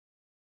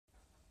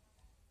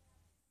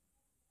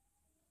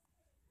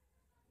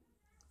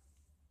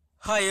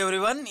Hi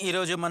everyone,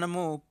 ఈరోజు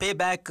మనము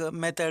payback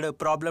method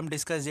problem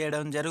discuss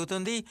చేయడం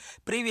జరుగుతుంది.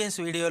 ప్రీవియస్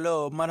వీడియోలో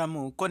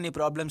మనము కొన్ని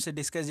ప్రాబ్లమ్స్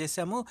డిస్కస్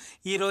చేసాము.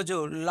 ఈరోజు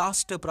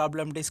లాస్ట్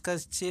ప్రాబ్లం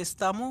డిస్కస్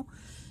చేస్తాము.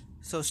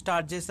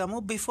 స్టార్ట్ చేస్తాము.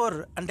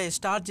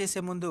 స్టార్ట్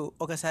చేసే ముందు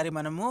ఒకసారి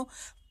మనము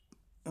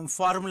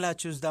ఫార్ములా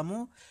చూద్దాము.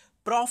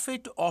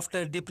 Profit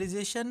after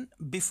depreciation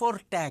before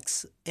tax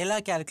ఎలా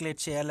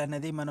క్యాలిక్యులేట్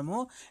చేయాలన్నది మనము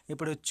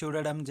ఇప్పుడు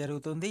చూడడం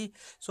జరుగుతుంది.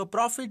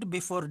 ప్రాఫిట్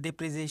బిఫోర్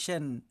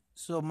డిప్రిసియేషన్,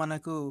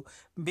 మనకు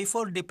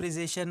బిఫోర్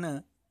డిప్రిసియేషన్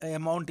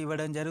అమౌంట్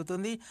ఇవ్వడం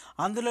జరుగుతుంది.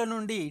 అందులో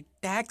నుండి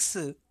ట్యాక్స్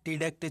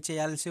డిడక్ట్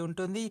చేయాల్సి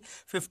ఉంటుంది.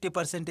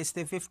 50%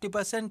 ఇస్తే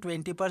 50%,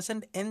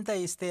 20% ఎంత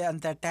ఇస్తే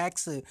అంత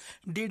ట్యాక్స్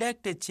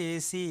డిడక్ట్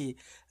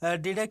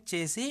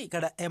చేసి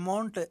ఇక్కడ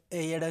అమౌంట్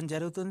వేయడం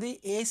జరుగుతుంది.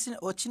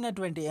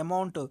 వచ్చినటువంటి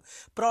అమౌంట్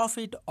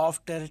ప్రాఫిట్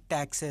ఆఫ్టర్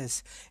ట్యాక్సెస్.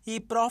 ఈ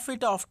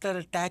ప్రాఫిట్ ఆఫ్టర్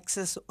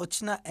ట్యాక్సెస్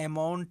వచ్చిన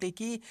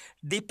అమౌంట్కి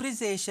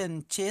డిప్రిసియేషన్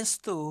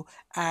చేస్తూ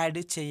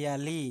యాడ్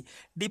చేయాలి.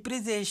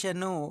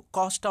 డిప్రిసియేషను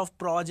కాస్ట్ ఆఫ్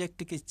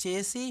ప్రాజెక్ట్కి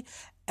చేసి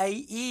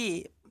ఈ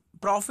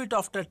ప్రాఫిట్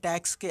ఆఫ్టర్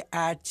ట్యాక్స్కి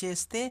యాడ్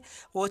చేస్తే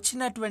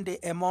వచ్చినటువంటి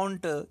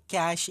అమౌంట్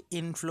క్యాష్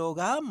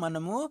ఇన్ఫ్లోగా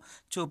మనము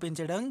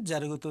చూపించడం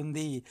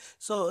జరుగుతుంది.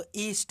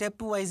 ఈ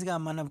స్టెప్ వైజ్గా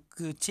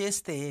మనకు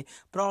చేస్తే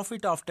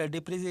profit after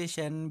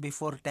depreciation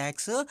before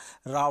tax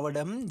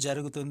రావడం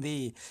జరుగుతుంది.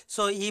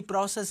 ఈ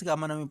ప్రాసెస్గా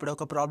మనం ఇప్పుడు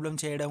ఒక ప్రాబ్లం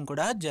చేయడం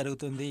కూడా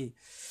జరుగుతుంది.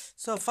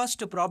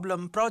 First problem,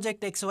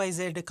 project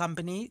XYZ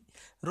company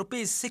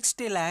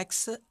 ₹60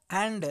 lakhs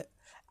and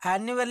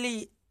annually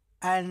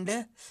and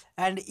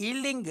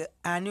yielding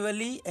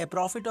annually a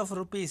profit of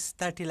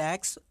 ₹30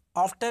 lakhs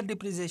after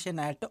depreciation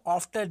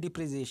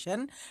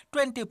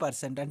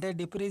 20%. అంటే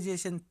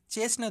డిప్రిసియేషన్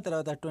చేసిన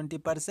తర్వాత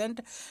 20%,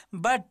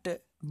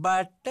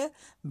 but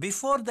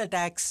before the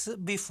tax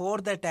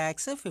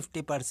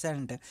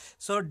 50%.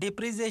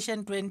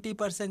 Depreciation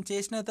 20%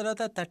 చేసిన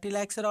తర్వాత 30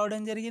 lakhs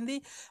రావడం జరిగింది.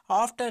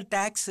 After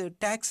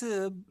tax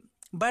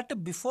but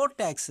before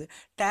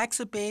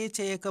tax pay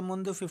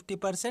చేయకముందు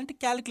 50%.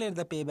 Calculate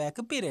the payback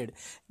period.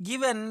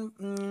 Given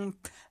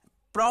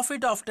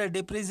profit after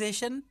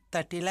depreciation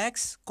 30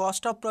 lakhs,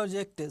 cost of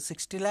project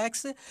 60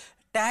 lakhs,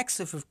 tax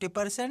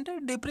 50%,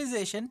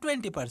 depreciation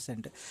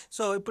 20%.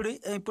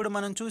 ఇప్పుడు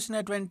మనం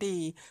చూసినటువంటి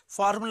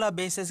ఫార్ములా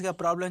బేసిస్గా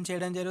ప్రాబ్లం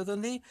చేయడం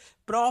జరుగుతుంది.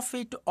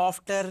 ప్రాఫిట్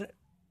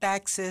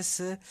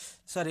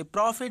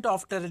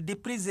ఆఫ్టర్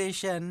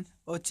డిప్రిసియేషన్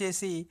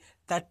వచ్చేసి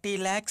 30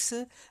 lakhs,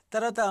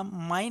 తర్వాత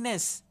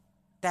మైనస్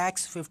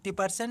ట్యాక్స్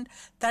 50%.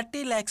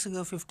 30 lakhs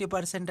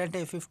 50% అంటే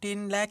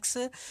 15 lakhs.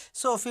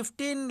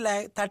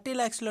 30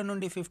 lakhsలో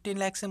నుండి 15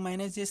 lakhs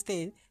మైనస్ చేస్తే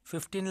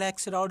 15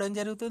 lakhs రావడం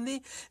జరుగుతుంది.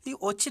 ఈ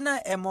వచ్చిన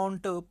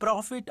అమౌంట్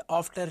ప్రాఫిట్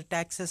ఆఫ్టర్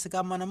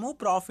ట్యాక్సెస్గా మనము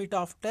ప్రాఫిట్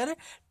ఆఫ్టర్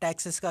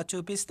ట్యాక్సెస్గా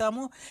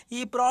చూపిస్తాము.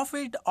 ఈ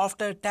ప్రాఫిట్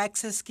ఆఫ్టర్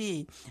ట్యాక్సెస్కి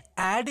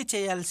యాడ్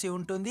చేయాల్సి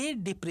ఉంటుంది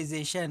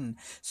డిప్రిసియేషన్.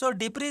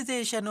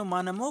 డిప్రిసియేషన్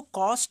మనము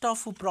కాస్ట్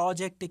ఆఫ్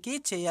ప్రాజెక్ట్కి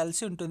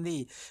చేయాల్సి ఉంటుంది.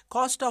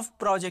 కాస్ట్ ఆఫ్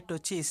ప్రాజెక్ట్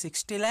వచ్చి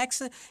 60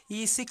 lakhs.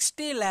 ఈ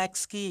 60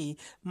 lakhsకి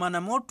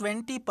మనము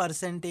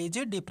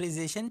 20%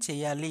 డిప్రిసియేషన్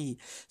చేయాలి.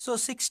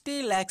 60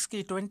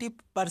 lakhsకి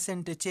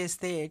 20%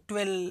 చేస్తే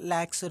 12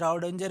 lakhs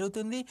రావడం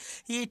జరుగుతుంది.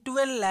 ఈ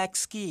 12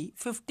 lakhsకి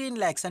 15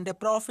 lakhs అంటే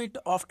ప్రాఫిట్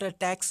ఆఫ్టర్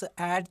ట్యాక్స్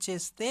యాడ్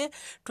చేస్తే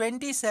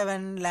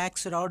 27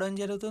 lakhs రావడం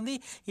జరుగుతుంది.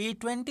 ఈ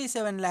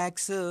 27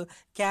 lakhs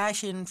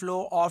cash inflow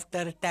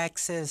after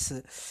taxes.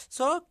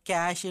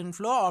 Cash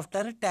inflow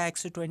after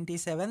tax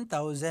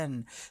 27,000.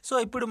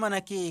 ఇప్పుడు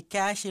మనకి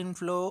క్యాష్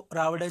ఇన్ఫ్లో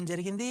రావడం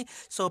జరిగింది.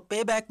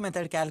 పేబ్యాక్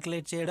మెథడ్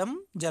క్యాలిక్యులేట్ చేయడం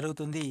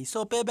జరుగుతుంది.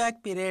 Payback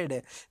period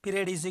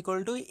is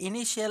equal to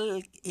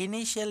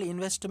initial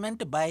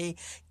investment by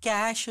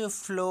cash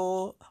flow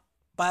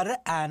per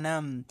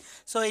annum.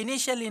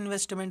 Initial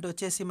investment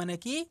వచ్చేసి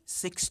మనకి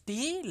 60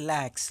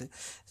 lakhs.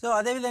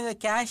 అదేవిధంగా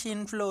క్యాష్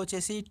ఇన్ఫ్లో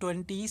వచ్చేసి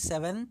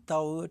 27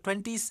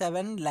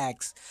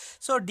 lakhs.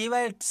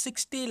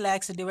 60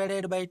 lakhs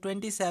divided by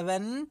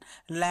 27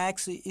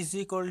 lakhs is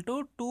equal to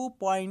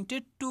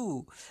 2.2.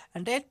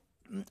 అంటే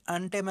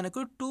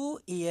మనకు 2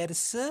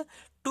 years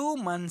 2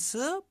 months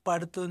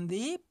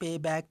పడుతుంది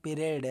పేబ్యాక్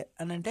పీరియడ్.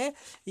 అంటే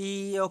ఈ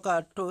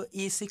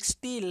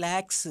 60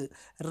 lakhs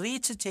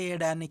రీచ్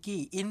చేయడానికి,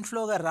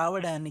 ఇన్ఫ్లోగా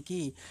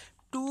రావడానికి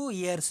 2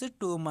 years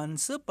 2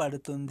 months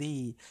పడుతుంది.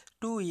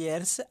 2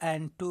 years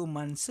and 2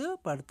 months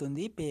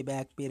పడుతుంది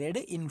పేబ్యాక్ పీరియడ్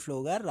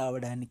ఇన్ఫ్లోగా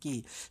రావడానికి.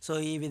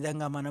 ఈ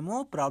విధంగా మనము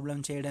ప్రాబ్లం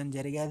చేయడం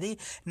జరిగేది.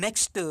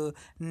 Next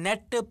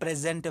net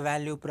present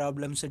value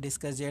problems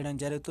discuss చేయడం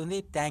జరుగుతుంది.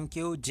 Thank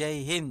you. జై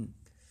హింద్.